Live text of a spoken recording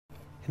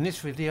In this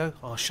video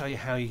I'll show you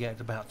how you get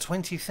about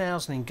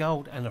 20,000 in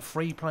gold and a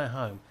free player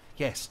home.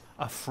 Yes,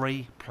 a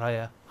free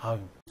player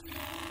home.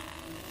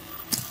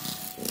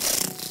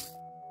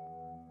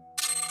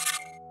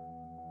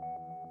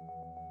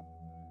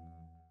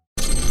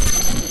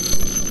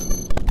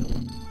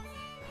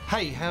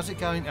 Hey, how's it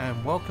going,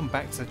 and welcome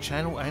back to the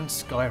channel and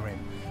Skyrim.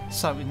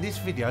 So in this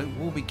video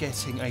we'll be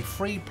getting a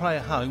free player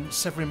home,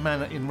 Severin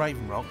Manor in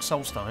Ravenrock,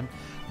 Solstheim,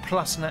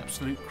 plus an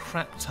absolute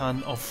crap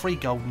ton of free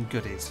golden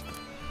goodies.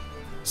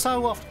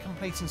 So after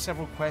completing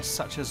several quests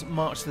such as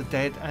March of the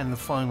Dead and the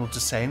Final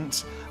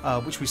Descent,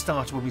 which we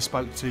started when we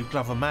spoke to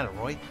Glover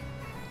Malloy,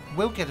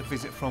 we'll get a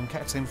visit from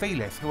Captain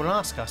Velith, who will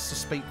ask us to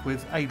speak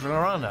with Adriel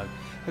Arano,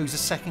 who's the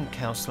second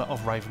councillor of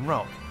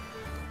Ravenrock.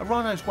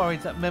 Arano's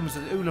worried that members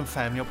of the Ulan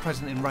family are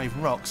present in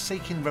Ravenrock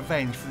seeking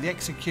revenge for the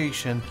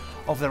execution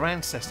of their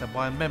ancestor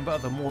by a member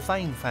of the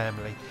Morthane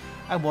family,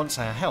 and wants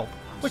our help,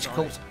 which of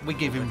course we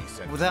give him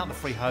without the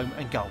free home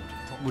and gold,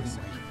 wouldn't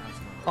we?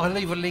 I'll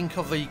leave a link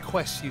of the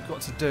quests you've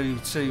got to do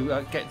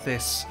to get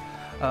this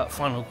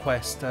final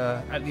quest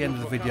at the end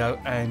of the video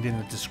and in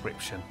the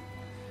description.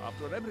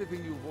 After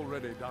everything you've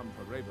already done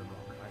for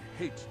Ravenrock, I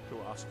hate to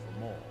ask for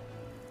more,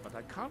 but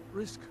I can't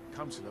risk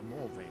Councillor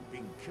Morthane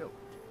being killed.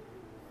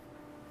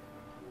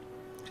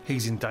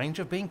 He's in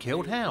danger of being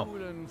killed? How? The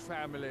Ulan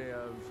family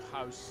of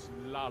House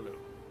Lalu,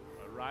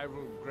 a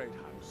rival great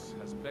house,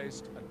 has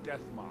placed a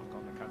death mark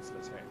on the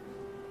Councillor's head.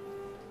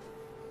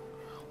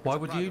 Why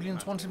would the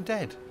Ulans want him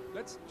dead?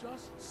 Let's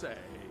just say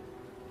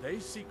they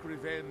seek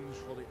revenge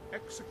for the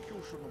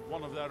execution of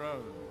one of their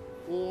own,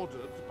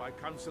 ordered by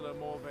Councillor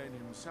Morthane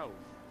himself.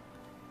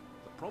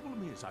 The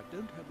problem is I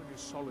don't have any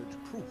solid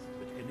proof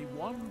that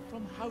anyone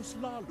from House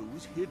Lalu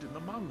is hidden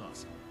among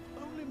us.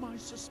 Only my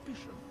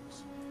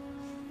suspicions.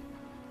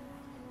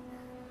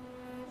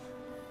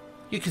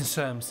 Your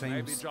concern seems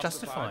Maybe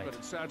justified. but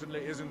it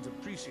certainly isn't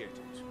appreciated.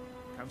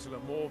 Councillor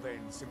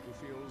Morthane simply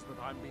feels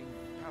that I'm being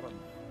paranoid.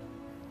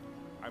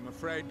 I'm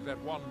afraid that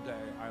one day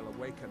I'll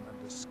awaken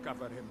and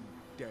discover him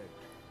dead.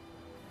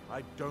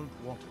 I don't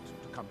want it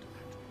to come to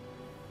that.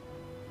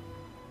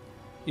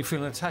 You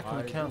feel an attack on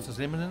the council is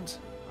imminent?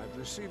 I've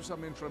received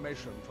some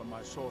information from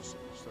my sources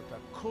that there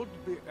could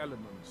be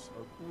elements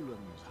of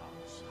Ulan's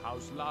house,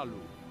 House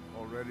Lalu,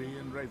 already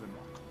in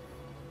Ravenrock.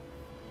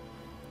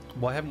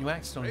 Why haven't you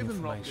acted on the Ravenrock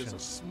information? is a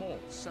small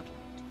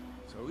settlement,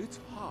 so it's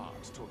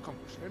hard to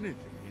accomplish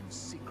anything in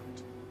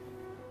secret.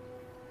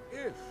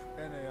 If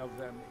any of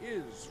them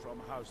is from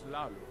House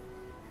Lalu,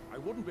 I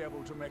wouldn't be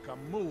able to make a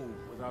move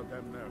without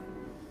them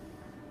knowing.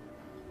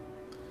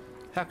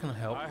 How can I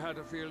help? I had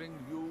a feeling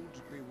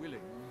you'd be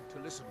willing to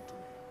listen to me.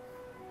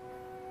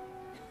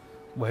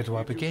 Where do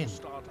I begin?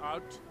 Start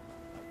out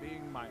by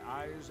being my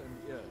eyes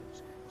and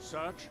ears.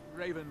 Search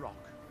Ravenrock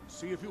and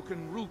see if you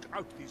can root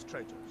out these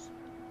traitors.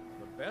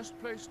 The best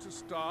place to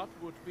start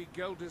would be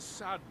Geldis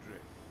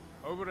Sadri,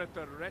 over at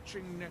the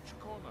Retching Netch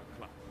Corner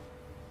Club.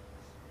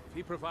 If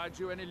he provides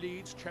you any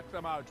leads, check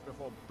them out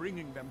before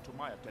bringing them to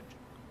my attention.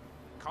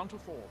 Can't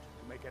afford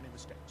to make any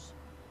mistakes.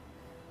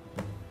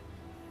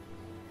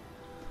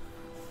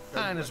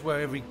 And as where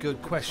every good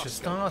quest should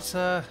start,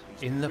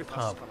 in the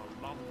pub.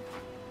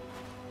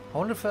 I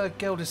wonder if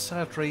Geldis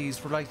Sadri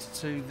is related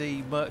to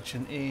the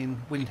merchant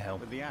in Windhelm.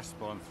 With the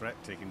Ashbourne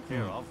threat taken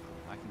care of,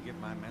 I can give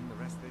my men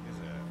the rest they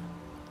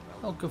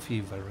deserve. Oh, good for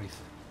you, Verith.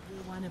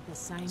 One of the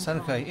same So,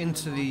 okay,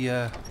 into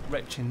the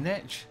Retching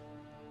Netch.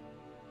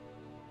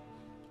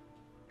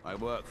 I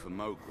work for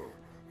Mokul.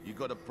 You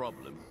got a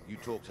problem, you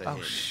talk to him.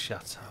 Oh,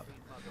 shut up.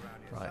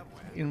 Right,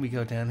 in we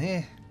go down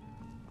here.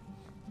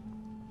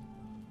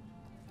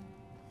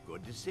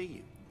 Good to see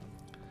you.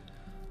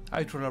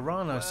 Adriel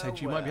Arano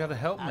said you might be able to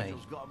help me.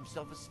 Adriel's got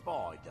himself a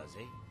spy, does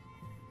he?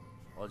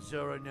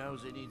 Ozura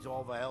knows he needs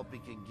all the help he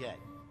can get.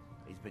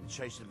 He's been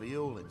chasing the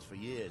Ulans for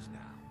years now.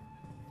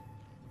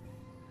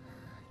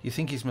 You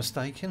think he's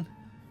mistaken?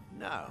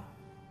 No.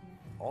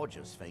 I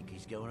just think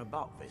he's going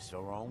about this the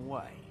wrong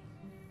way.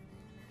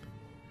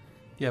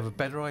 You have a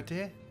better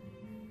idea?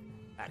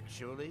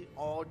 Actually,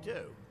 I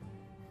do.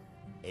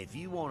 If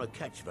you want to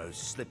catch those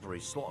slippery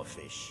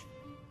slaughterfish,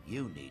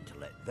 you need to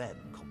let them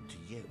come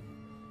to you.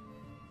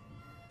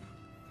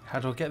 How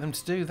do I get them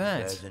to do that?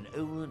 There's an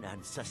Ulan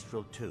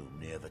ancestral tomb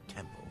near the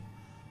temple.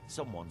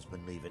 Someone's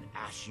been leaving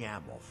ash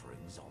yam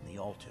offerings on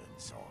the altar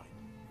inside.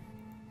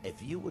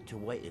 If you were to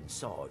wait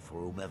inside for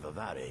whomever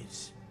that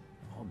is,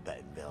 I'm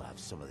betting they'll have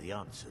some of the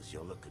answers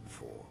you're looking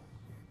for.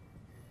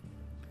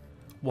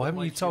 Why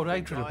haven't you told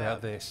Adriel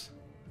about this?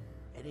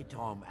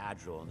 Anytime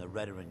Adriel and the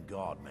Redoran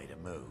Guard made a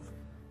move,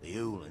 the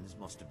Ulans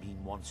must have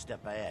been one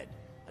step ahead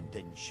and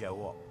didn't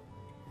show up.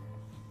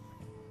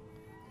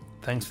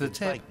 Thanks for the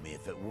tip. Thank me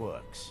if it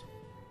works.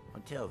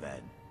 Until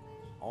then,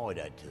 I'd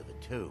head to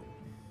the tomb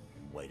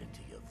and wait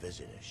until your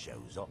visitor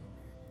shows up.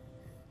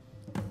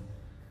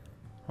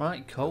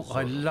 Right, cool.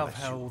 I love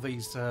how all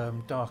these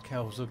dark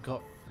elves have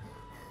got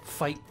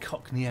fake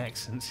Cockney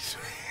accents.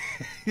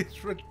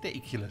 It's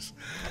ridiculous.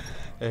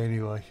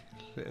 Anyway,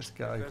 let's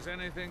go. If there's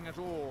anything at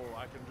all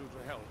I can do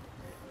to help,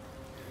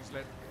 please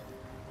let...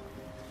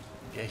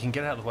 Yeah, you can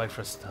get out of the way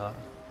for a start.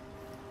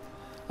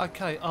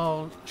 Okay,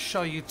 I'll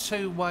show you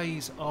two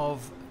ways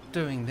of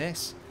doing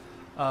this.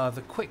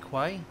 The quick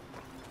way.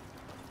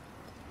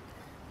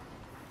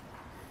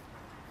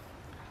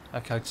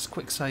 Okay, just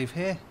quick save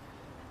here.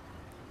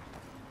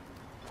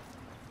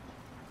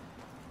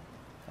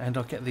 And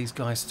I'll get these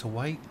guys to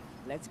wait.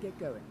 Let's get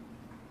going.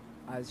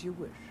 As you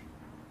wish.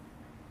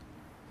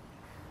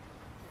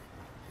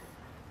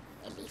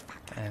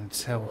 And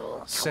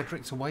tell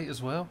Cedric to wait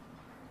as well.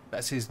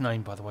 That's his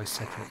name, by the way,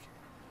 Cedric.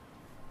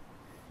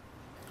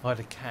 I had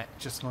a cat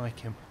just like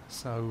him,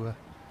 so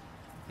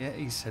yeah,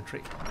 he's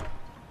Cedric.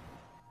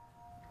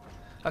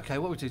 Okay,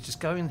 what we do is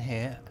just go in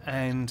here,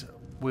 and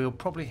we'll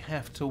probably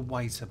have to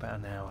wait about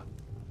an hour.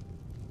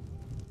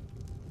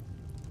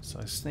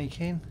 So sneak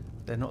in.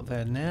 They're not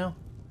there now.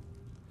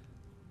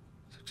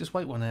 So just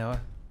wait 1 hour,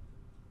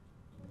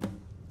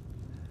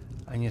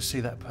 and you'll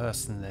see that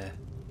person there.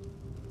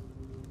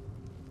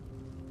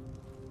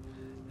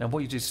 Now what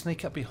you do is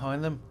sneak up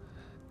behind them,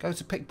 go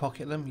to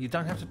pickpocket them. You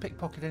don't have to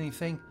pickpocket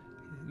anything.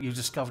 You've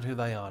discovered who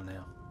they are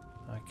now.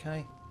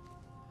 Okay.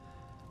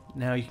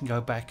 Now you can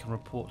go back and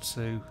report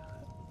to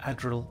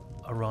Adril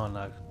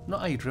Arano.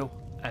 Not Adril,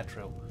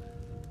 Adril.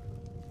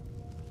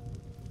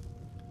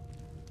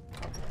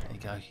 There you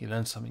go. You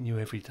learn something new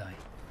every day.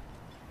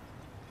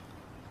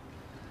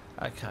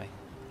 Okay.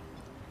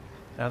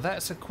 Now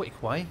that's a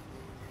quick way.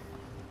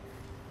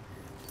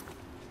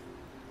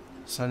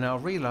 So now I'll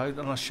reload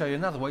and I'll show you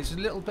another way. It's a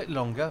little bit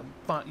longer,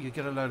 but you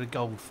get a load of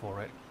gold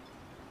for it.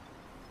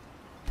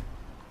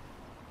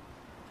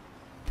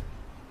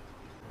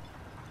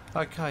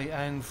 Okay,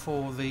 and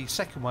for the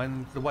second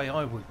one, the way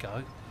I would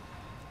go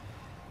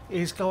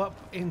is go up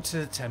into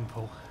the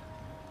temple.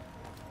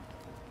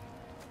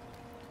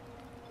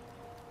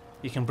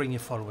 You can bring your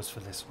followers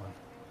for this one.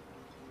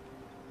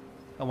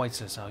 I'll wait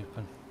till it's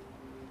open.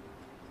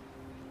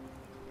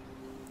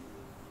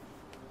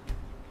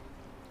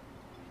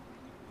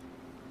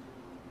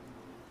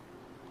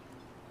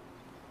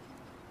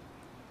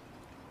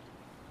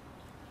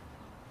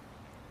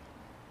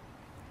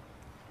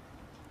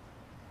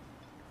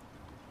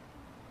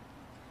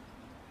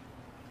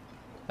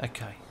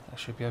 Okay, that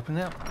should be open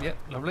now. Yep,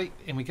 lovely.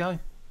 In we go.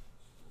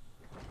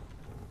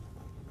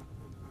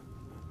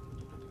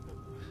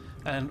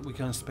 And we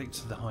go and speak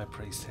to the High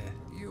Priest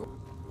here.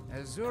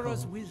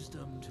 Azura's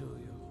wisdom to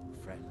you,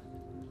 friend.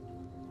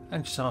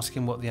 And just ask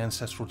him what the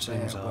ancestral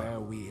tombs are. Where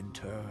we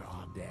inter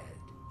our dead.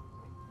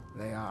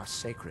 They are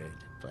sacred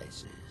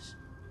places,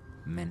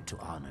 meant to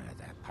honor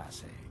their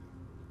passing.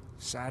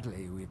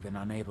 Sadly, we've been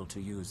unable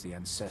to use the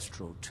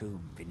ancestral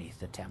tomb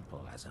beneath the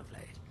temple as of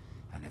late,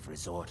 and have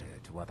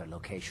resorted to other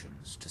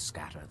locations to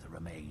scatter the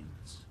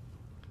remains.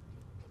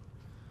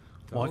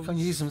 Why can't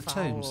you use them as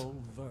tombs?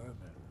 Foul vermin,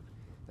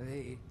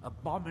 the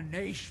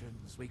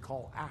abominations we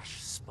call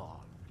ash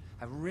spawn,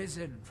 have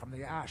risen from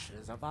the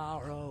ashes of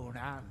our own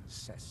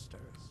ancestors.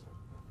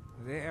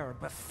 They are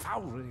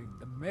befouling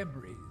the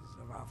memories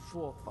of our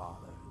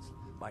forefathers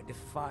by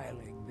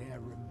defiling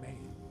their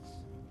remains.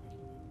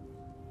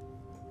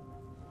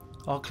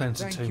 I'll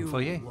cleanse a tomb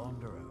for you.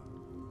 Wanderer.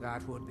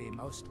 That would be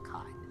most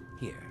kind.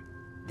 Here,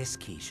 this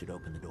key should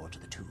open the door to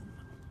the tomb.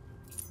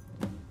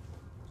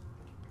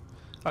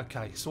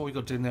 Okay, so all we've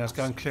got to do now is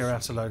go and clear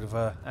out a load of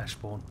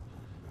ashborn.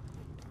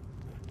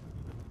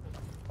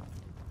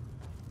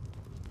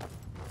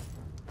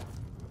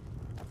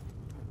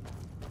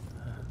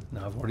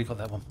 No, I've already got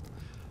that one.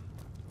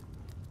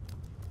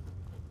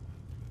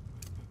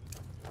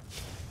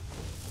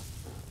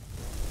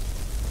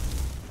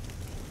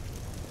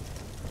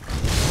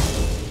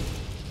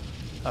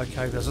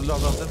 Okay, there's a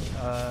lot of them.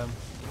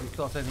 If you've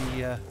got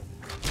any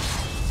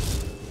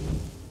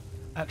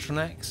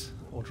Atronax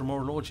or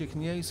Dremora Lords you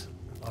can use,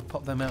 I'll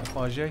pop them out if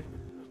I was you.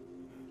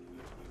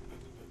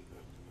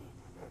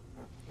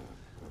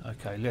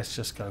 Okay, let's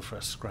just go for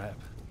a scrap.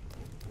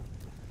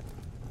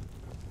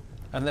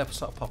 And they'll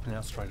start popping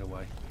out straight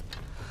away.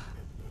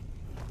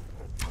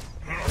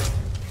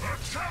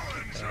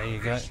 There you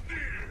go.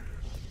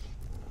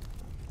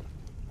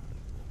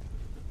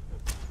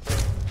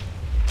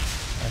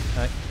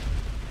 Okay.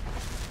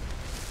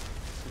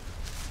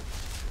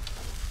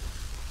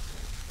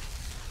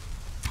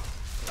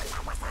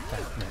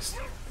 That missed.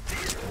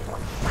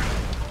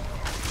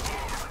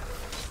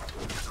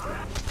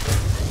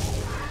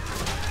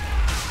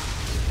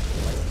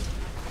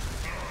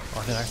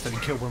 I think I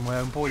accidentally killed one of my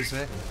own boys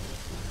there.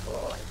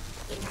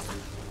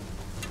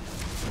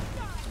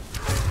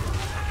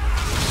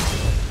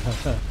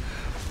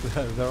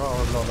 There are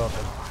a lot of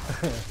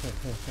them.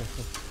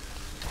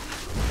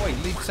 Wait,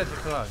 leave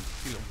Cedric alone,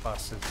 you little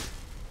bastard.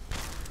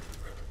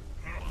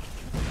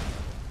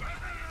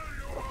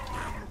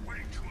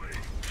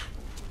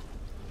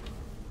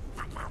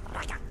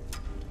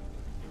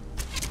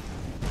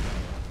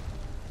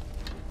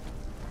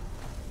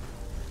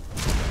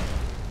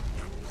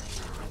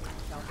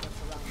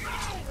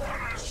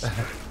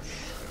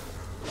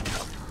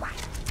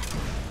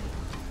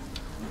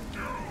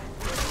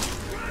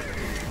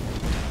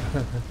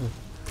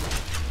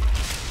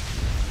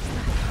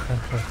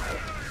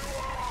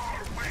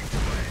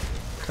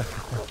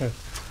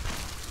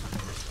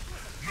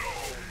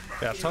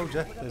 Yeah, I told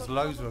you, there's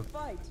loads of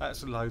them.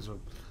 That's loads of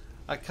them.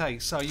 Okay,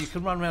 so you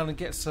can run around and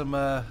get some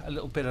a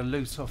little bit of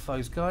loot off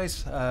those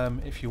guys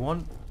if you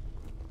want.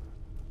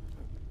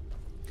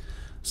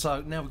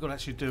 So now we've got to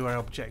actually do our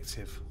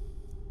objective.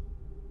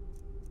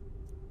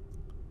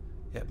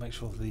 Yeah, make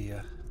sure the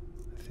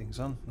thing's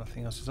on,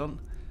 nothing else is on.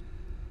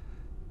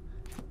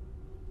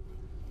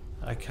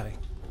 Okay.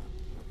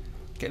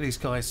 Get these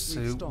guys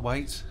to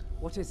wait.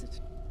 What is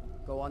it?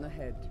 Go on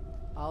ahead.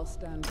 I'll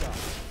stand guard.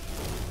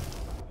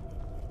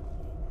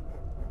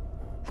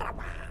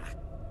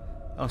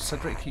 Oh,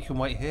 Cedric, you can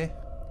wait here.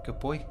 Good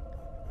boy.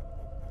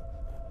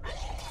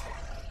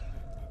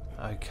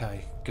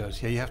 Okay, good.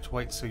 Yeah, you have to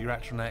wait till your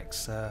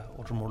Atronachs,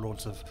 Ordinary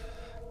Lords have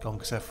gone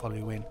because they'll follow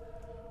you in.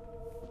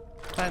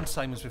 Plan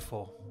same as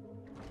before.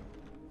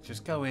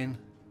 Just go in.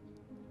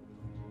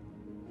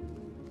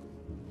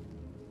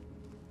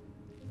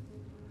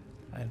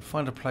 And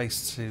find a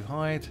place to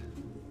hide.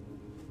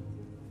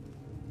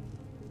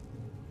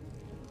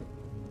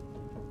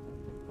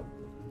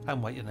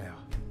 And wait an hour.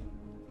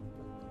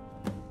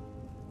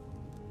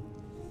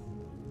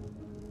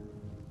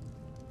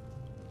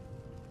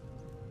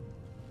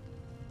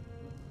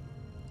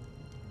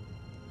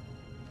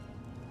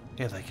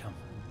 Here they come.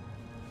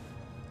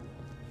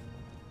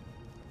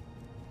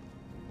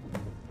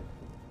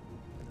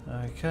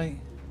 Okay.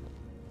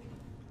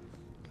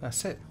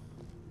 That's it.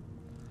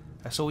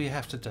 That's all you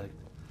have to do.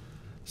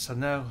 So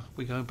now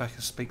we go back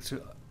and speak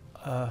to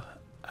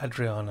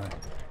Adriano.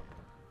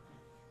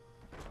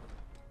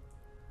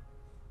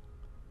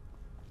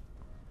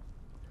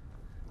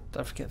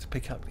 Don't forget to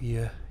pick up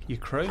your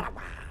crew.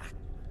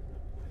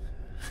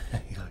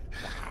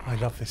 I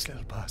love this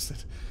little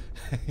bastard.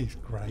 He's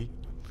great.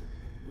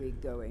 We're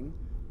going.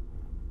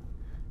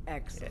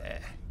 Excellent. Yeah,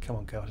 come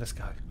on, girl, let's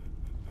go.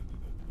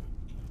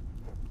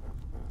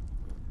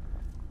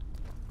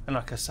 And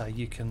like I say,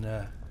 you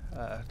can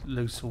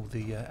loot all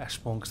the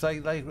Ashbourne because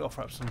they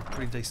offer up some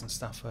pretty decent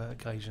stuff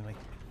occasionally.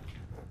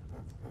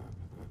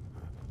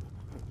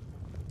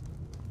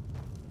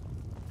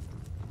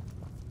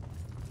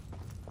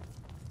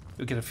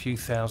 You'll get a few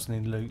thousand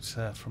in loot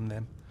from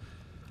them.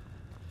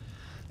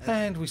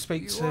 And we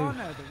speak to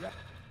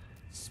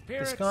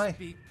this guy.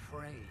 Be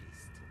praised.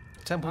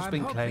 Temple's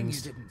been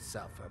cleansed. You didn't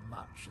suffer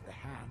much at the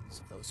hands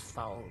of those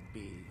foul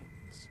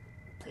beings.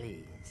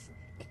 Please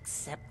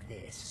accept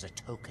this as a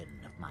token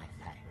of my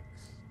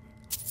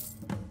thanks.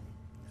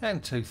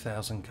 And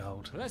 2,000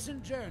 gold.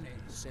 Pleasant journey.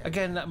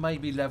 Again, that may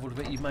be leveled a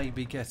bit. You might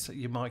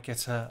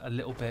get a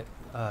little bit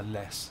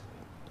less.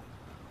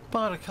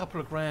 But a couple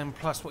of grand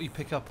plus what you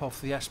pick up off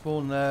the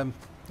Ashbourne,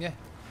 yeah,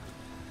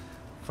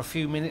 for a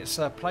few minutes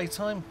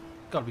playtime,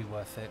 gotta be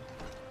worth it.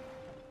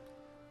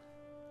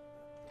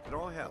 Can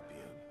I help you?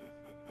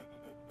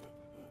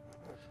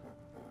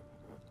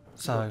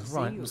 So,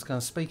 right, let's go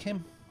and speak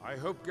him. I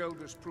hope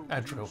Geldis proves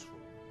Adril. useful.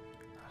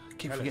 I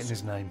keep forgetting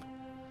his name.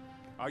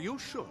 Are you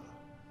sure?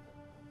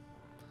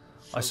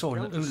 I saw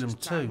an Geldis'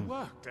 Ulam plan tomb.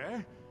 worked,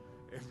 eh?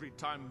 Every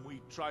time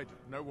we tried it,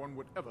 no one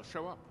would ever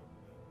show up.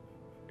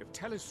 If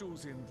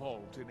Telesu's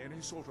involved in any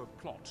sort of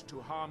plot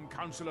to harm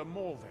Councillor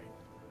Morvain,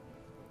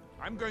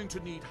 I'm going to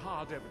need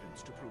hard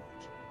evidence to prove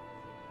it.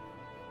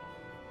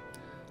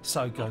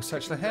 So go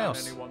search the Not kicking down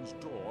house. anyone's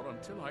door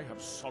until I have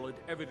solid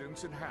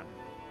evidence in hand.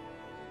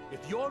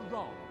 If you're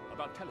wrong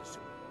about Telesu,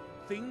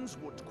 things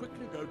would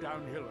quickly go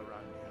downhill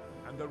around here,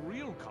 and the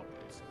real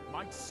culprits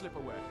might slip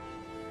away.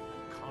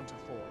 Can't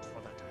afford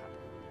for that to happen.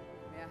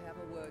 May I have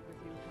a word with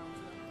you,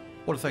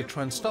 Counselor? What if they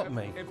try and stop If you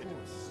me? have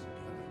evidence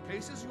that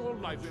places your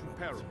life in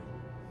peril,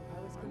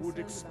 I would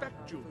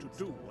expect you to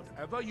do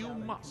whatever you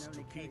must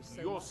to keep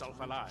yourself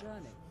alive.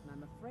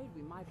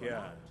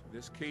 Here,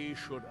 this key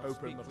should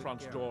open the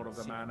front door of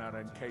the manor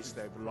in case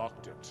they've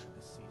locked it.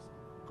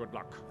 Good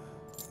luck.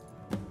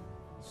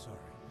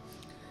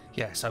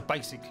 Yeah, so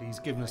basically he's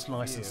given us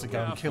license to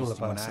go and kill the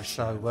bastard,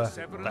 so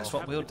that's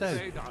what we'll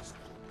do.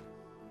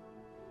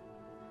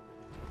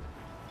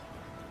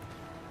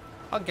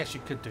 I guess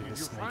you could do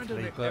this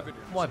sneakily, but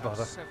why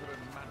bother?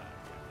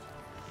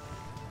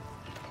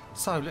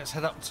 So let's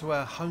head up to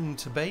our home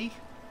to be.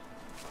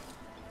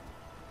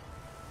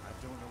 I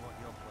don't know what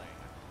you're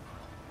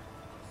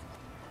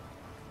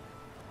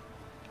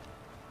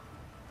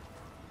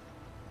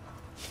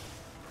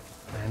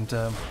playing. And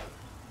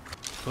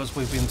because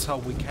we've been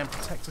told we can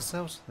protect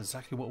ourselves,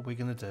 exactly what we're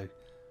going to do.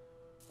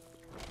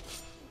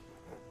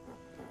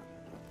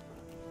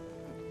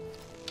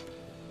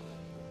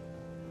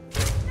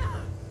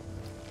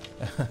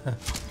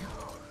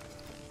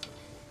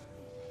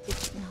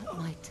 It's not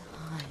my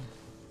time.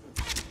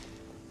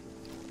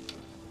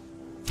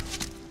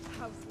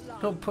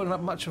 Not putting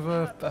up much of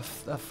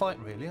a fight,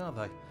 really, are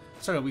they?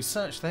 So we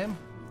search them.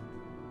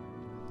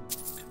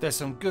 There's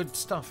some good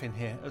stuff in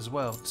here as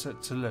well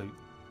to loot.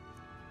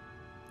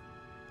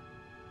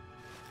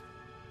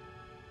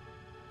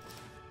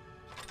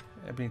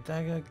 Ebony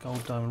dagger,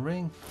 gold diamond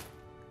ring,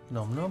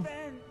 nom nom.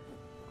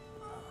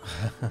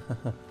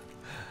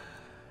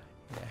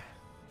 Yeah,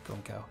 go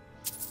on, girl.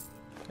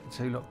 Get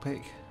 2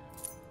 lockpick.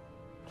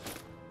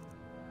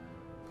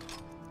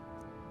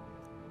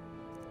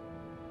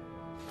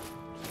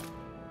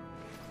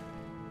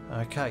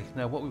 Okay,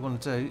 now what we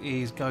want to do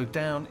is go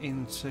down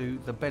into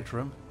the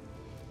bedroom.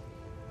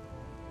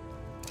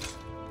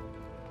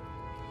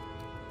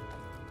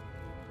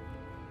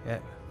 Yeah,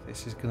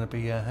 this is going to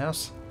be our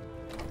house.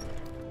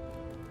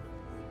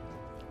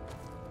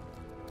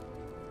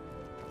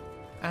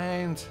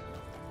 And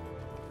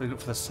we look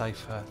for the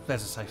safe.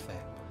 There's a safe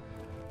there.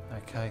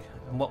 Okay,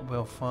 and what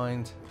we'll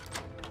find...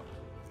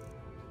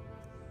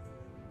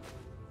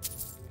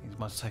 You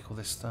might take all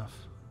this stuff.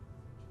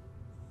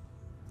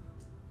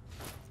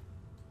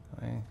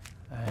 Okay,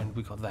 and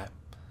we got that.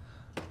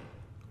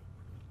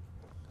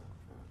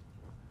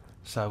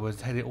 So we'll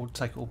take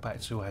it all back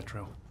to our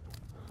drill.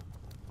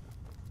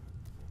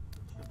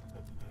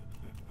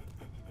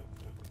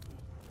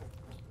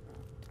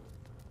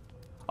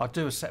 I'll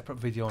do a separate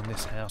video on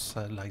this house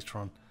later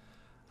on.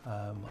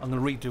 I'm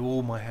going to redo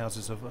all my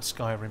houses of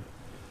Skyrim.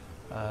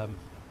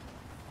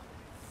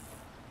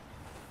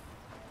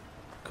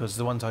 Because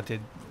the ones I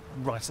did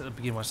right at the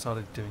beginning when I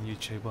started doing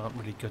YouTube aren't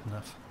really good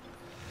enough.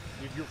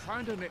 If you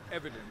find any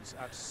evidence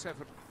at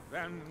Severin,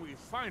 then we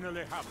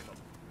finally have them.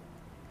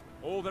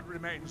 All that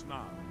remains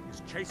now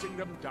is chasing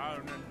them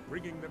down and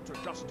bringing them to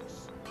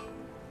justice.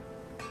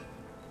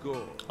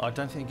 Good. I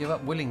don't think I give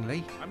up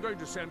willingly. I'm going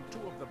to send 2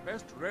 of the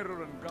best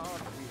Revenant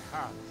guards we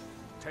have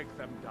to take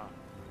them down.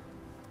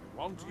 I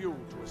want you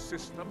to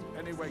assist them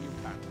any way you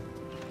can.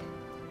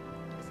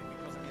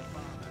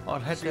 I'll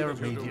head there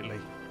immediately.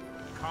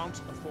 Can't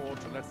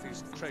afford to let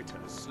these traitors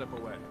slip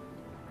away.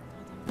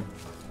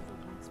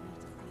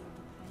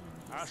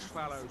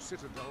 Ashfallow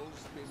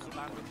Citadel's been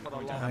abandoned for a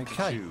long time.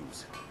 Okay. Be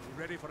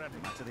ready for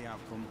anything. Matter the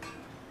outcome.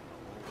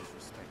 Always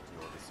respect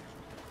your decision.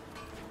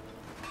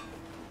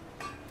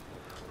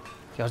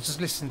 Yeah, I was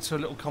just listening to a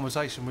little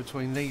conversation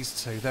between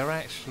these two. They're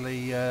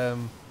actually, I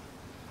don't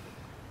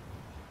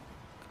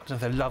know if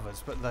they're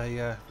lovers, but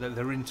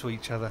they're into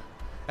each other.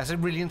 It's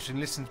really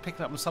interesting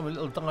picking up on some of the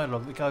little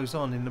dialogue that goes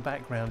on in the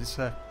background. It's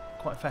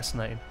quite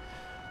fascinating.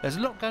 There's a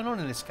lot going on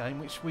in this game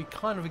which we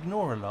kind of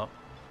ignore a lot.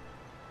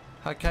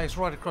 Okay, it's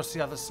right across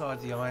the other side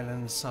of the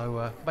island,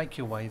 so make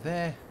your way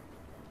there.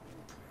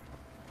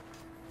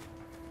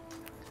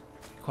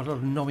 Quite a lot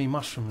of knobby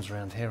mushrooms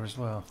around here as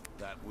well.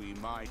 That we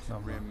might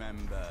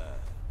remember.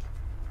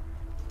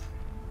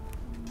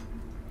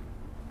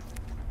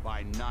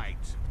 By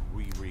night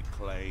we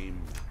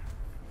reclaim.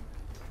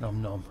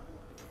 Nom nom.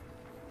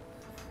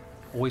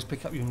 Always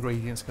pick up your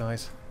ingredients,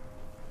 guys.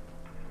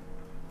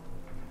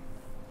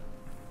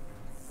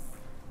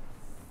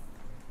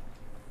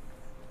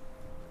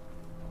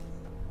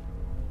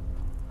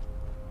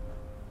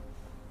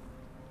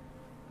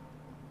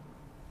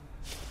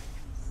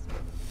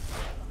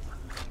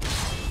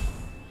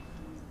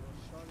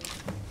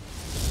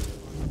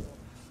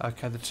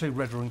 Okay, the 2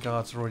 Revenant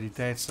guards are already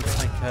dead, so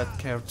take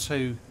care of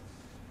 2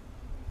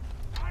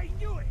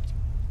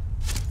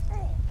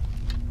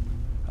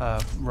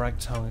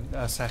 ragtime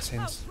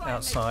assassins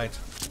outside.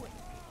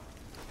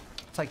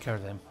 Take care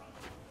of them.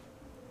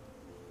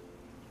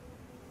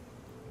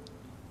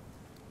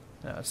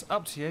 Now it's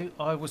up to you.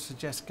 I would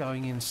suggest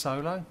going in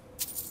solo.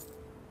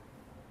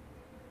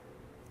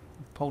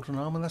 Pauldron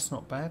armor, that's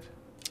not bad.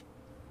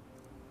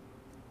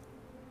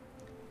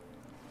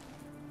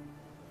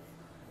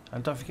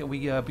 And don't forget,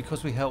 we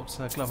because we helped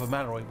Glover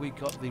Mallory, we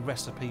got the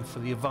recipe for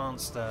the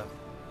advanced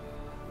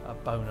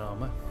bone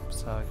armor.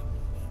 So.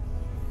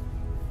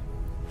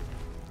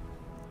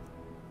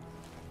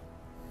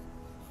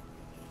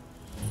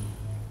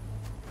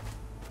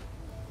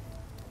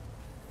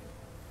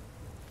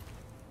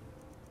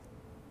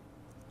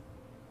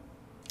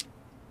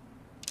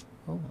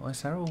 Oh,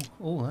 nice arrow.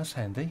 Oh, that's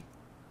handy.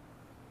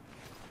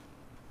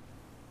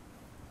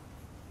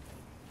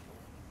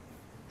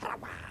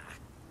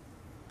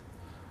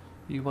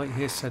 You wait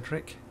here,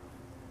 Cedric.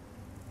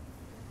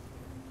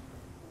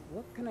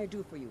 What can I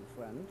do for you,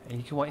 friend? And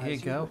you can wait here,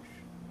 girl.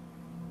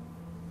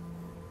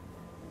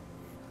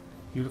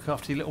 You look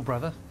after your little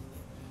brother.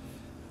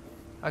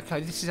 Okay,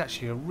 this is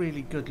actually a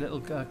really good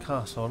little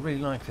castle. I really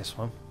like this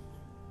one.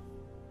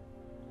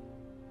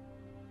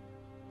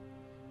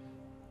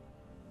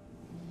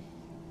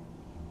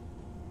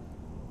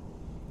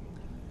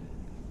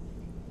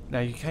 Now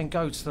you can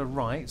go to the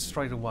right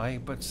straight away,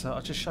 but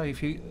I'll just show you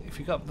if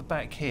you go up the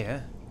back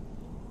here.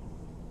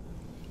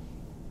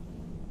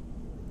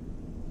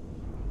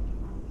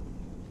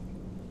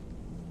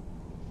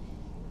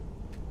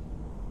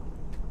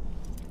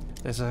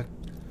 There's a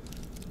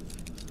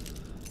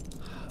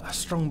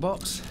strong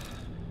box.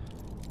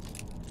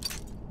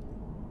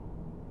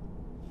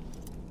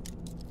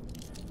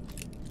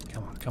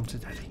 Come on, come to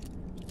Daddy.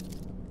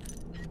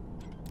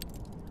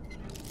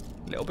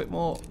 A little bit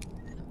more.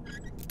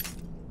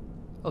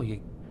 Oh, you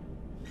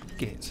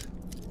git.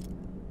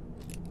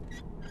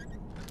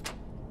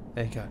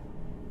 There you go.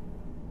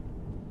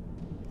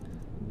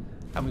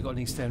 And we've got an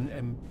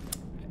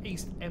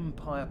East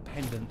Empire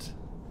pendant.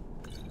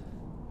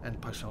 And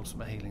potion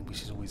ultimate healing,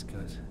 which is always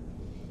good.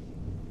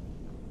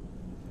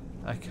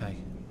 Okay.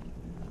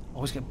 I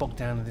always get bogged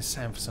down in this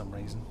sand for some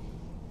reason.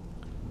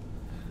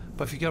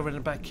 But if you go around the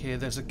back here,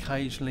 there's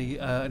occasionally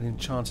an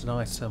enchanted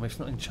item. If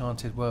not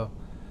enchanted, well,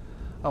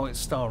 oh,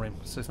 it's Skyrim,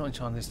 so it's not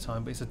enchanted this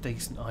time, but it's a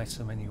decent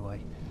item anyway.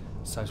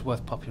 So it's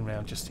worth popping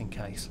around just in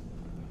case.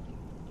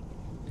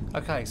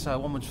 Okay, so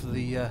onwards for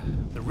the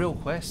real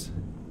quest.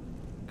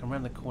 Come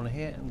around the corner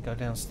here and go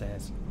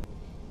downstairs.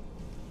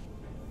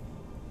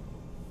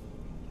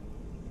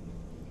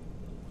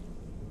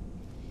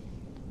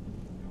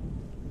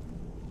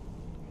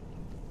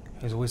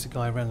 There's always a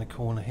guy around the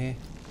corner here.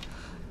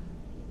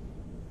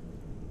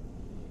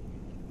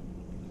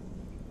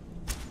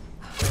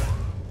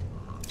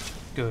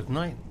 Good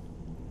night.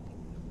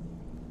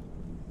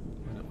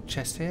 A little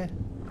chest here.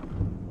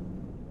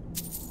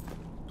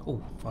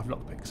 Oh, 5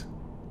 lockpicks.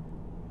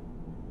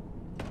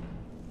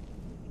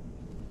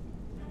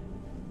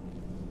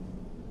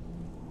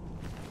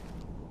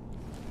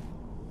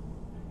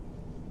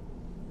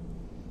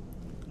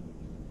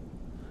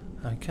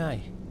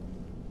 Okay.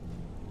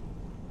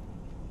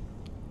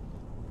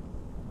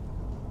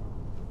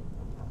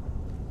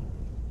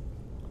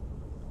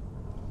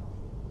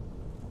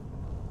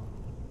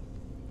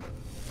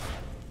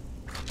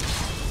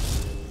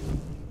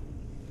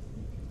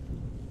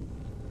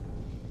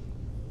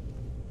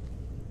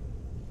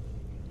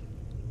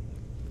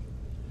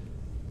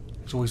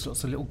 There's always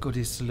lots of little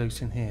goodies to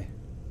loot in here.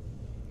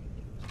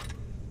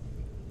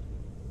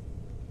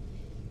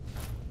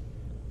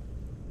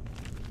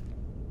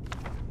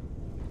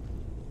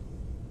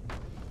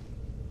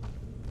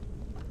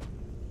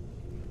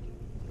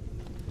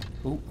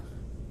 Ooh.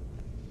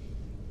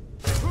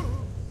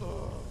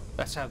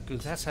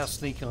 That's how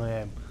sneaky I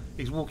am.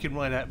 He's walking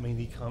right at me and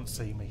he can't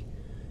see me.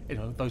 You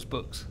know, those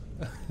books.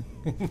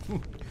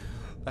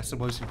 That's the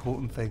most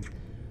important thing.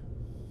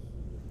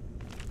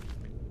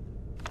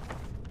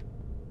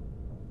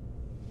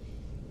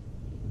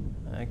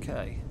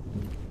 Okay.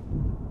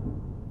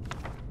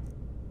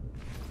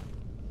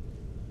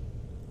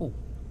 Oh,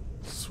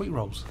 sweet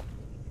rolls.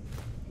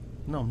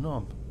 Nom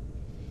nom.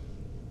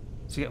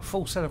 So you get a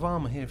full set of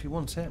armour here if you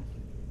want it.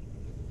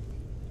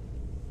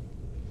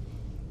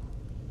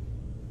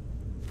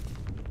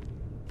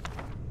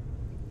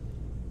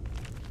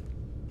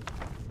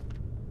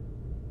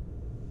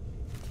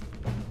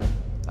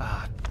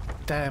 Ah,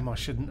 damn, I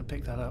shouldn't have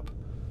picked that up.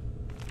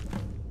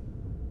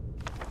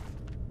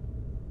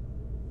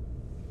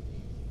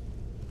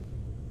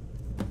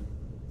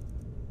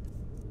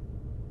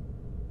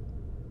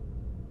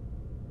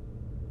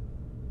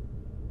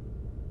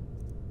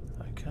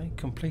 Okay,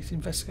 complete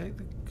investigate.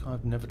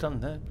 I've never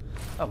done that.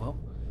 Oh well.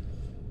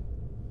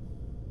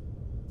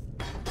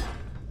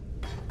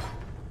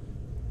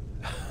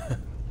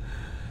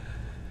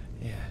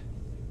 Yeah.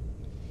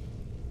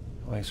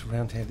 Always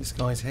around here. This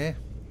guy's here.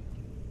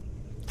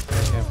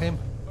 Take care of him.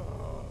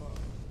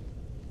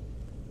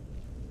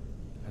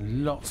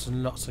 And lots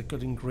of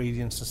good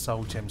ingredients and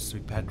soul gems to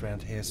be had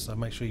around here, so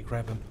make sure you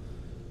grab them.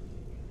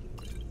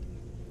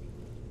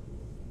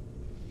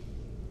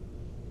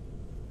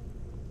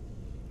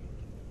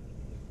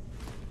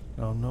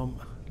 Oh no,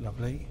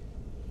 lovely.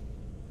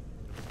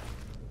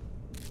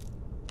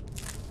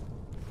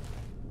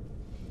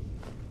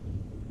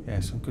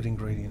 Yeah, some good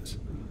ingredients.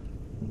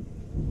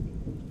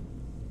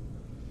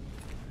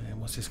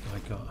 And what's this guy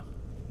got?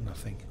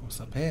 Nothing.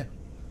 What's up here?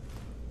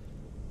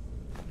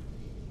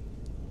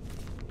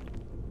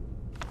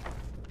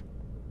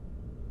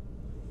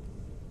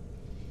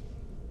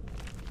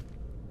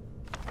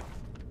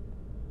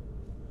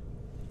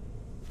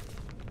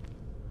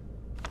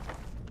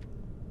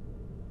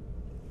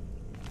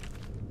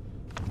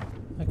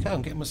 Okay,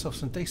 I'm getting myself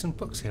some decent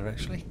books here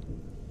actually.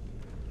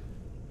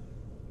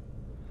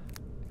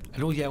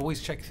 And oh yeah,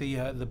 always check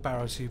the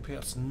barrows so you pick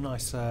up some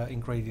nice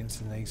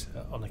ingredients in these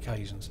on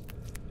occasions.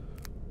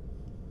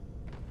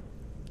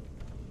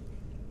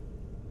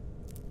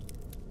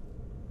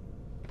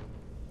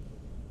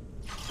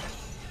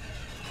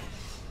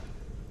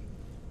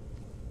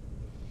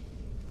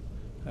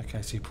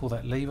 Okay, so you pull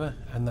that lever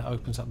and that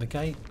opens up the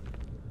gate.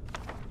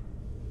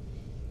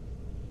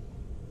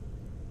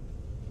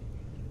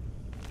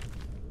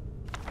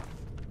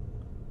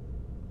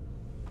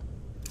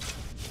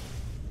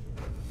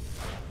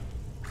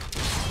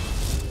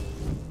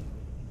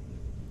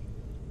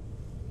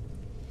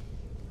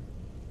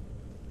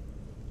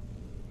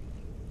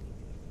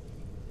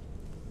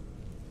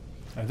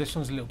 Now this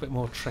one's a little bit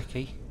more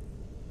tricky.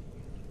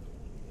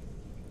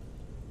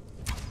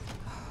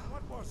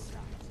 What was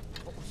that?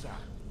 What was that?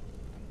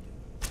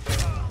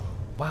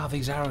 Wow,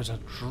 these arrows are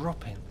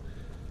dropping.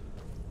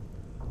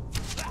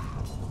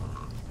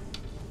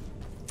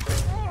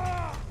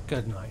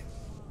 Good night.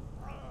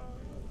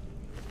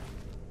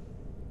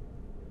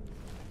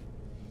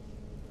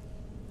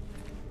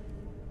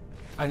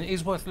 And it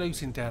is worth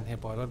looting down here,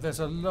 by the way. There's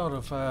a lot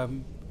of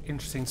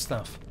interesting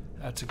stuff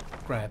to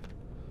grab.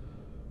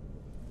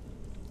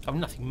 I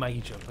mean, nothing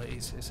major, but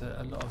it's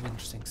a lot of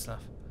interesting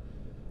stuff.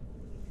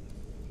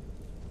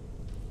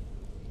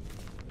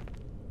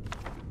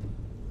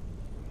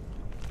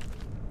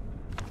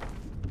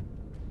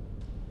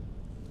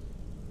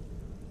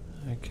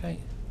 Okay.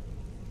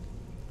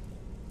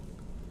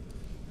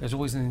 There's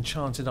always an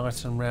enchanted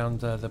item around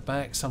the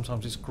back.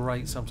 Sometimes it's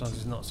great, sometimes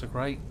it's not so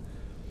great.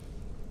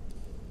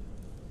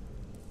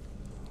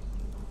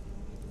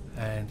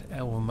 And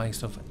Elven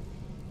Mace of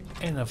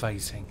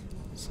Innovating.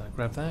 So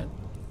grab that.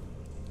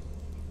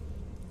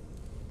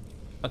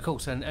 Of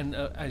course, and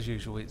as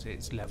usual,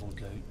 it's leveled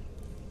loot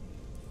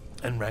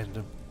and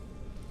random.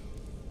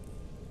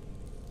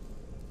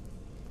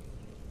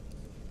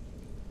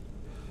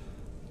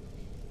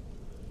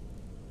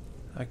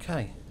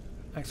 Okay,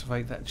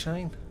 activate that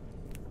chain.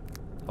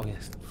 Oh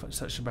yes,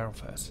 search the barrel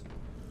first.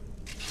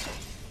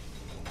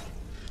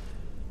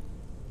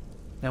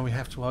 Now we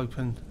have to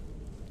open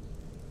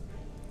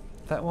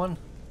that one.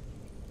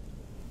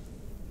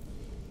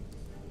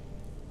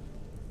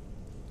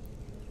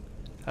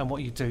 And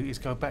what you do is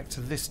go back to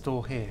this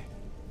door here.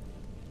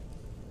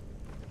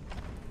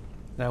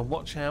 Now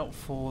watch out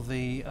for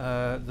the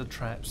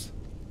traps.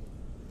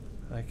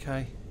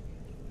 Okay.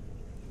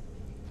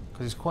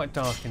 Because it's quite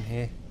dark in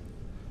here.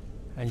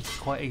 And you can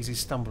quite easily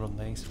stumble on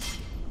these.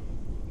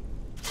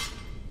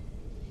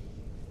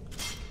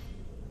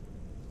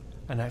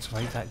 And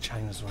activate that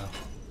chain as well.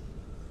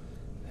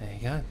 There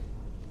you go.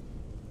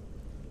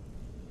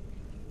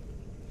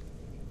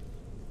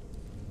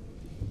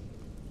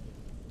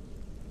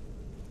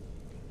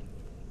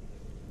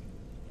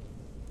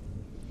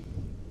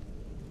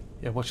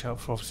 Yeah, watch out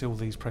for obviously all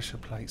these pressure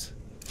plates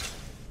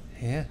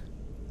here.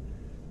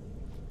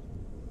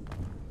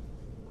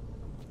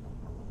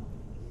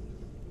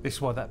 This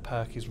is why that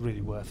perk is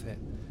really worth it.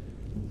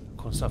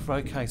 Cool stuff.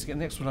 Okay, so get the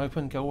next one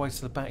open, go all the way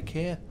to the back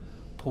here,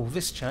 pull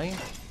this chain,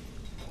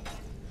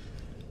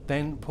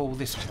 then pull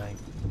this chain.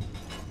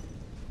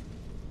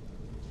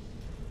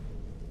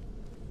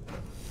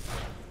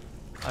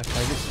 Okay,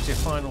 this is your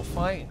final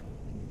fight.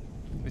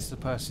 This is the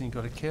person you've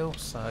got to kill,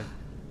 so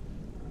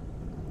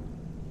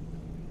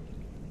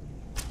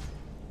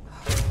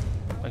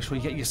make sure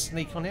you get your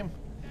sneak on him.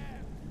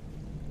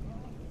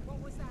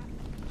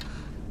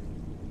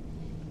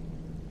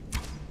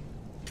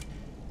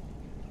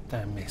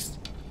 Damn, missed.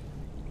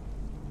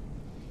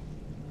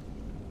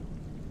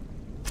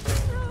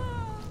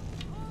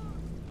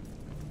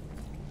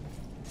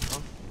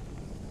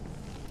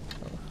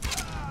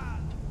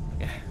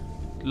 Yeah,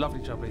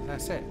 lovely job, Lee.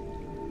 That's it.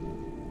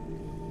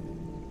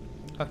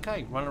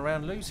 Okay, run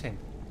around, lose him.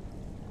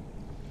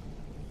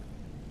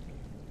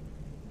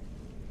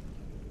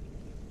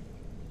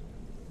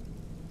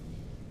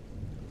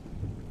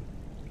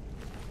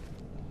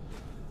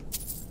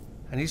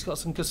 And he's got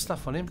some good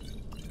stuff on him.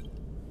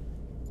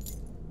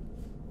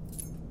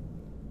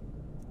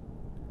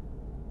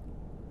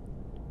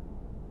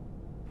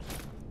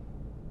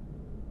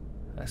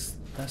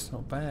 That's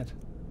not bad.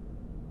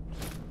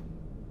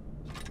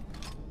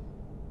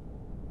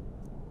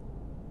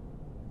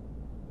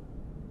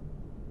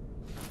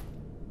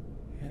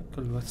 Yeah,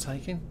 probably worth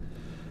taking.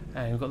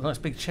 And we've got a nice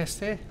big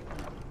chest here.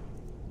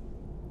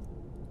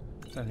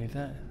 Don't need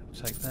that.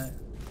 Take that.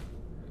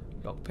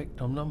 Lockpick,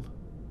 nom nom.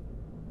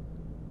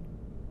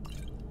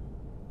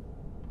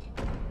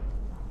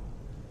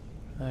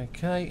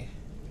 Okay.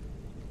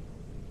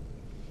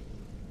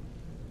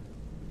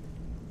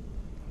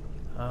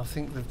 I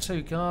think the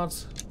two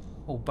guards.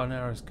 Oh, bone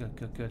arrows, good,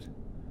 good, good.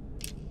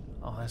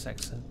 Oh, that's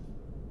excellent.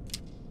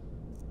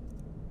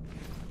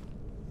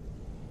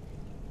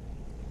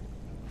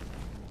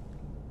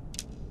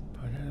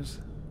 Bone arrows.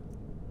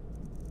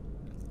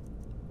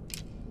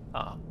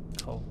 Ah,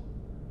 cool.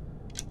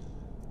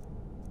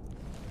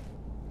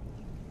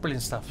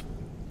 Brilliant stuff.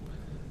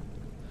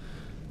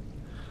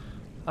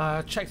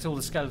 Checked all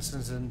the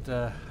skeletons and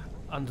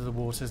under the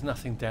water. There's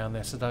nothing down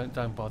there, so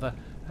don't bother.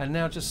 And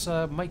now just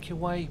make your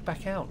way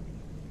back out.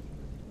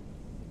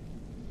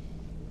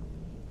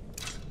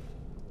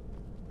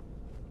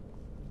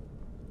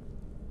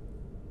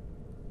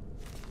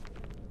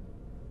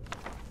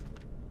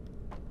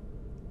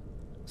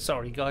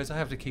 Sorry guys, I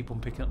have to keep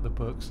on picking up the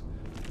books.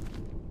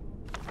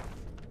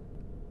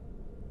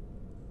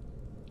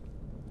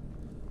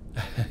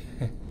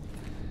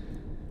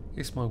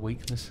 It's my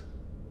weakness.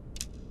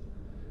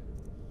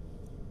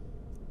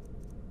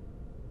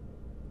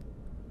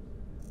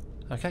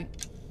 Okay.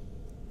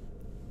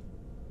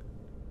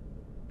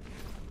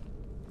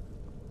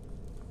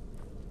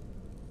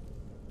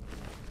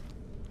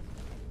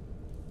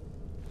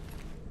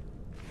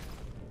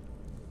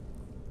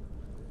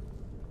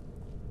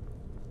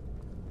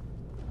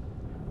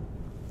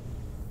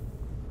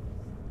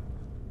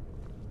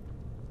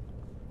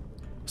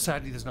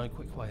 Sadly, there's no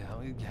quick way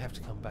out. You have to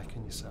come back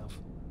in yourself.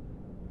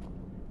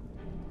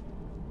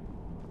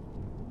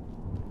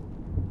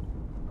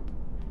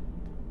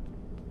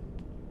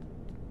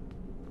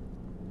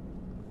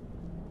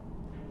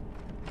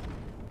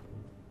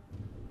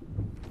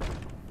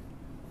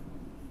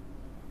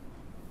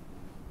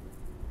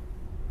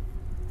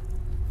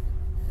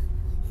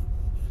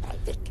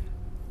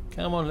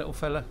 Come on, little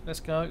fella. Let's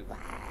go.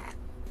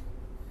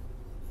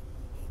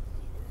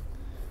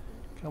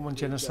 Come on,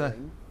 Jennifer.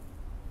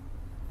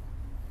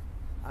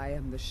 I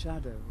am the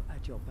shadow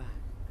at your back.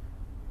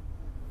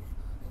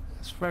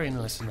 That's very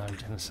nice to know,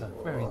 Jennifer.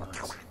 Very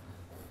nice.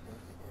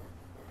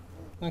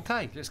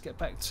 Okay, let's get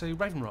back to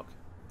Raven Rock.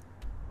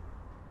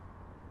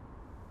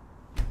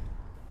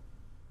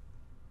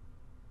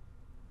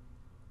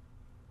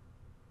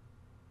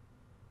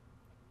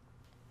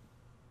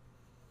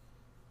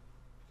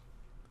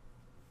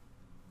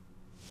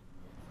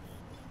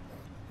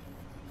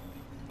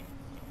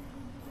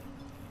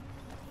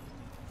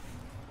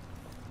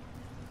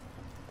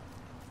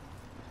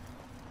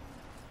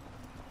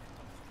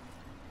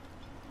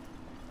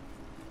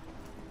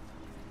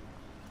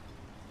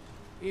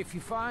 If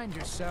you find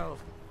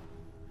yourself...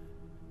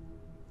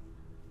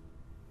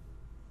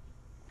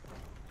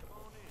 Come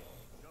on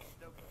in. Just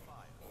stoke the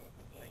fire.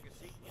 Take a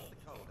seat and get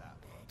the cold out.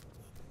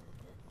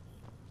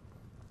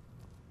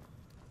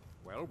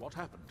 Well, what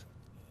happened?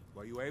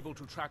 Were you able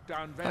to track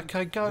down Ven?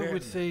 Okay, go Then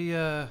with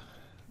the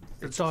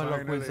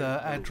dialogue with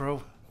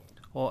Adril,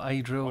 or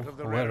Adril, What of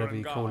the or whatever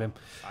you Reverend call him.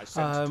 I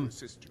sent to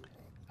assist you.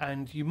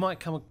 And you might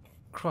come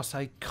across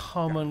a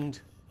common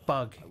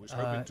bug I was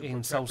hoping to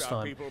in protect our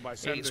Solstheim. people by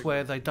It's sending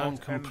where they not don't end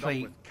up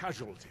complete with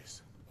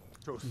casualties.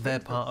 To their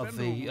think part that of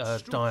Vendel the would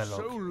stoop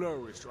dialogue. so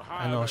low as to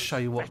hire And I'll those show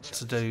you what wretches.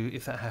 to do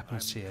if that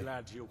happens to I'm you.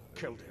 glad you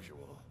killed him.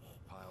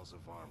 Piles of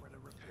armor to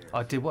repair.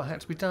 I did what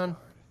had to be done.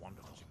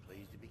 Wonderful.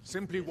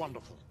 Simply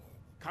wonderful.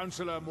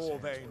 Councillor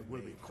Morvain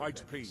will be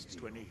quite pleased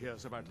when he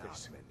hears about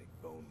this. Mending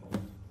bone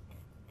mold.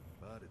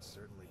 But it's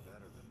certainly better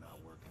than not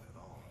working at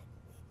all.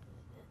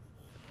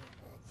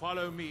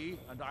 Follow me,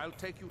 and I'll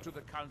take you to the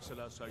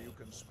councillor so you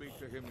can speak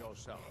to him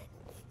yourself.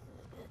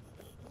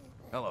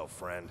 Hello,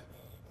 friend.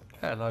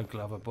 Hello,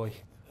 Glover boy.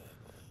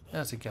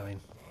 How's it going?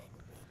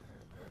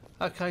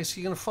 Okay, so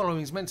you're going to follow him.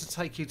 He's meant to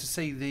take you to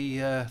see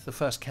the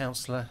first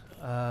councillor.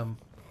 But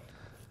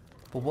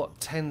what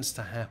tends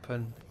to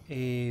happen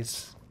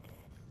is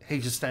he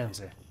just stands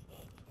there.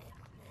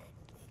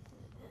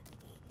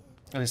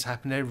 And it's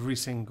happened every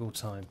single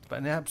time.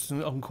 But it happens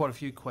on quite a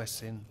few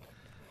quests in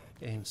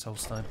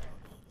Solstheim.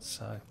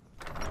 So...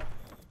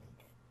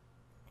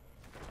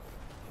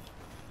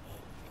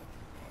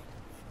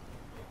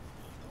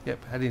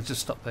 Yep, and he'll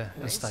just stop there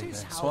and stay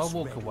there. So I'll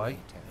walk away.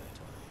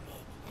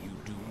 You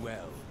do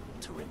well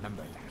to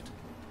remember that.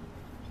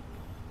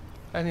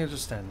 And he'll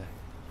just stand there.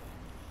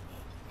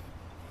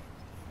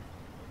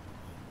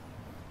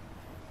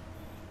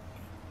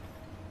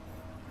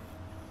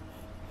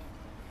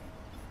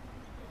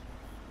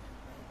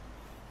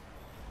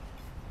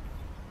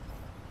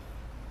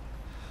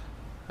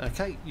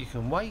 Okay, you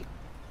can wait.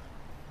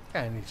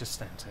 And he just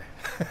stands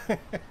there.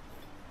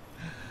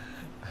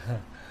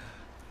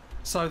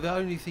 So the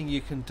only thing you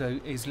can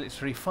do is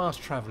literally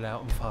fast travel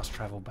out and fast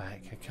travel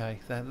back, okay?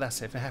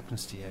 That's it if it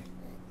happens to you.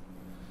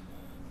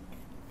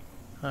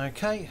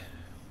 Okay.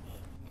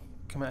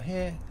 Come out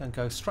here and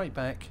go straight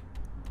back.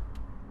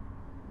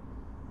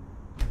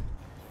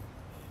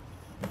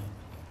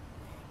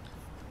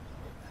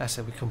 That's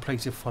it, we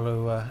completed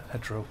follow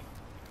Adril.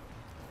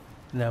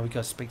 Now we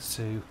go speak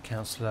to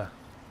Councillor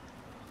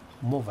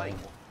Morvain.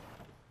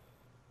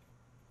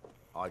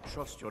 I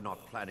trust you're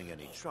not planning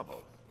any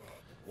trouble.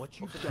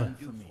 What you've done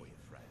for me,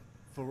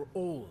 for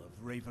all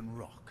of Raven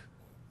Rock,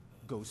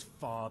 goes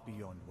far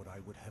beyond what I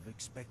would have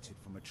expected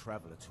from a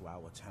traveler to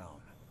our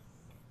town.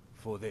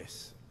 For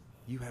this,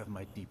 you have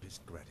my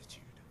deepest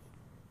gratitude.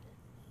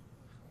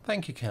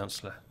 Thank you,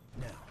 Councillor.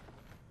 Now,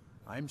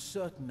 I'm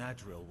certain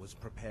Adril was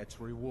prepared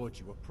to reward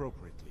you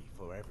appropriately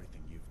for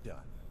everything you've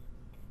done.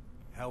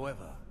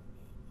 However,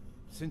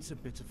 since a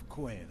bit of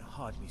coin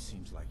hardly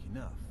seems like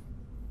enough,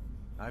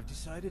 I've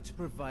decided to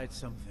provide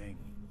something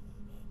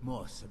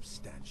more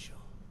substantial.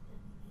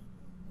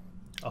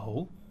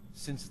 Oh?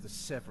 Since the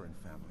Severin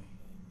family,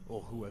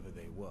 or whoever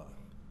they were,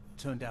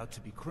 turned out to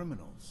be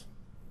criminals,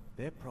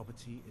 their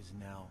property is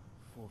now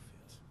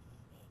forfeit.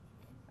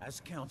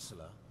 As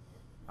Councillor,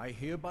 I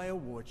hereby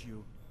award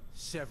you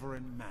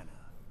Severin Manor,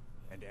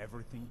 and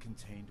everything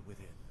contained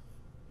within.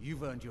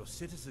 You've earned your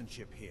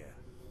citizenship here,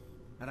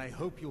 and I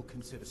hope you'll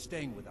consider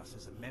staying with us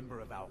as a member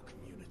of our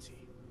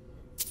community.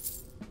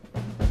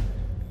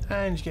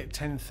 And you get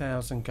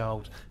 10,000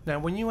 gold. Now,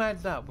 when you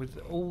add that with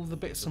all the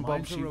bits and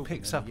bobs you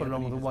picked up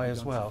along the way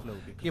as well,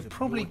 you're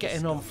probably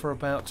getting on for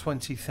about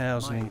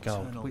 20,000 in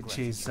gold, which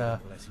is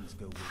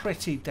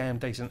pretty damn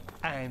decent,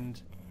 and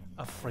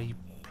a free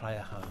player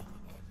home.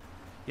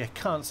 You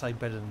can't say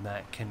better than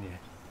that, can you?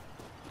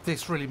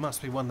 This really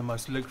must be one of the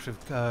most lucrative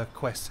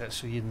quests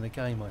actually in the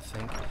game, I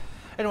think.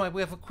 Anyway,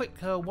 we have a quick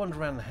wander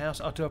around the house.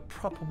 I'll do a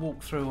proper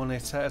walkthrough on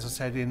it, as I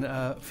said, in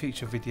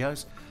future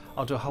videos.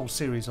 I'll do a whole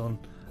series on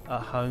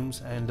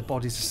homes, and the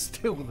bodies are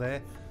still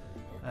there,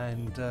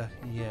 and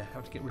yeah,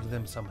 have to get rid of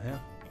them somehow,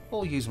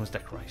 or use them as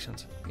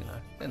decorations. You know,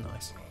 they're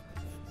nice.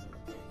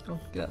 Come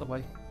on, get out of the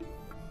way.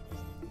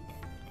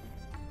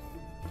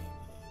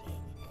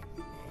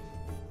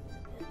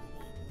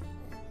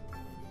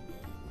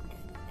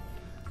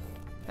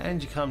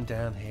 And you come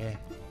down here.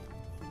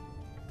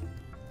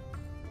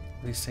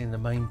 We've seen the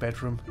main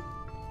bedroom.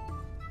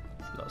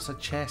 Lots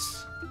of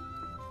chests.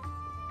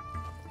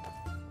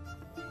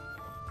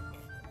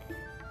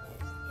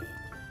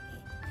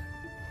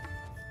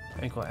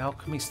 And you've got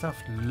alchemy stuff,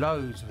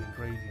 loads of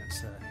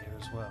ingredients here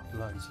as well,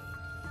 loads.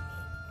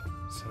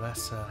 So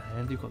that's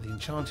handy. You've got the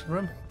enchanting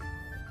room.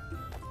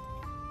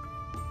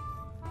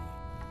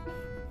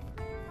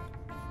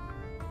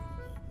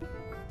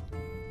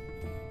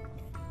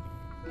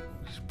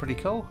 Which is pretty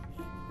cool.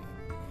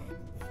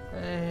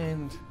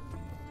 And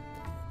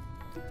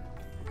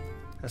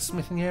a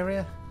smithing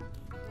area.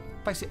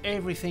 Basically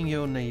everything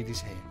you'll need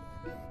is here.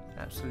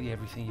 Absolutely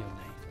everything you'll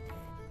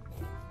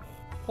need.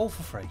 All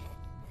for free.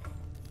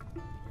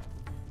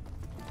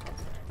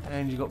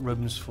 And you've got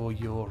rooms for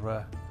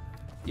your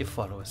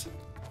followers.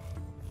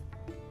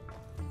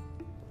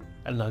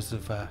 And loads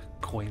of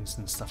coins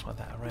and stuff like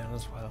that around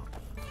as well.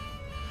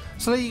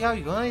 So there you go,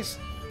 you guys.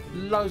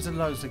 Loads and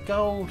loads of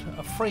gold,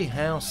 a free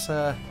house,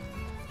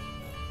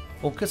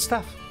 all good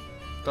stuff.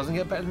 Doesn't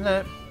get better than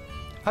that.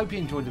 Hope you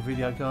enjoyed the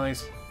video,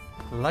 guys.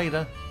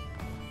 Later.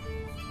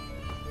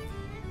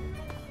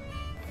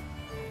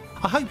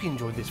 I hope you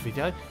enjoyed this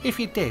video. If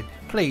you did,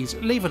 please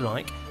leave a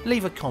like,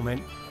 leave a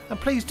comment, and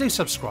please do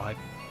subscribe.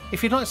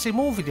 If you'd like to see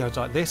more videos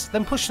like this,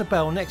 then push the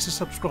bell next to the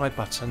subscribe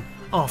button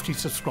after you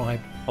subscribe,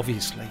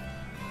 obviously.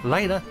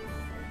 Later.